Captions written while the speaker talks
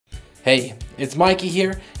Hey, it's Mikey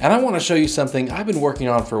here, and I want to show you something I've been working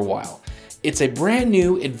on for a while. It's a brand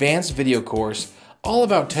new advanced video course all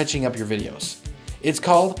about touching up your videos. It's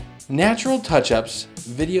called Natural Touch-Ups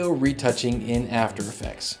Video Retouching in After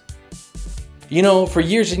Effects. You know, for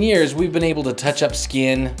years and years, we've been able to touch up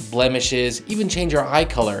skin, blemishes, even change our eye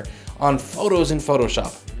color on photos in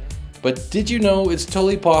Photoshop. But did you know it's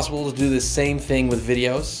totally possible to do the same thing with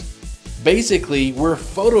videos? Basically, we're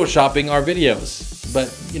photoshopping our videos,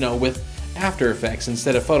 but you know, with After Effects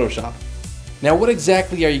instead of Photoshop. Now, what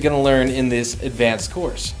exactly are you going to learn in this advanced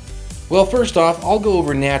course? Well, first off, I'll go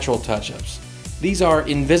over natural touch-ups. These are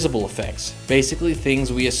invisible effects, basically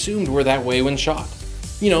things we assumed were that way when shot.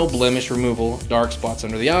 You know, blemish removal, dark spots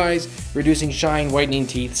under the eyes, reducing shine, whitening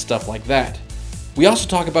teeth, stuff like that. We also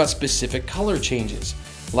talk about specific color changes,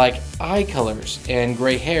 like eye colors and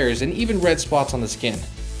gray hairs and even red spots on the skin.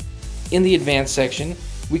 In the advanced section,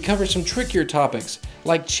 we cover some trickier topics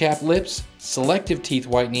like chapped lips, selective teeth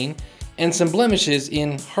whitening, and some blemishes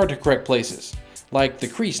in hard to correct places, like the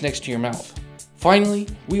crease next to your mouth. Finally,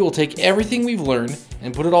 we will take everything we've learned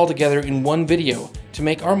and put it all together in one video to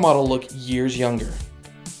make our model look years younger.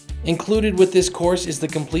 Included with this course is the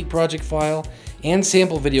complete project file and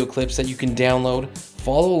sample video clips that you can download,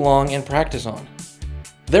 follow along, and practice on.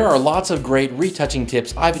 There are lots of great retouching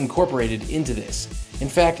tips I've incorporated into this. In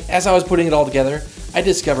fact, as I was putting it all together, I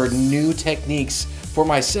discovered new techniques for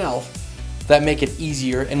myself that make it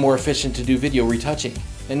easier and more efficient to do video retouching.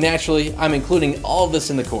 And naturally, I'm including all of this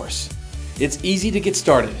in the course. It's easy to get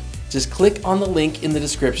started. Just click on the link in the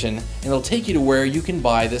description and it'll take you to where you can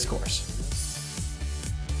buy this course.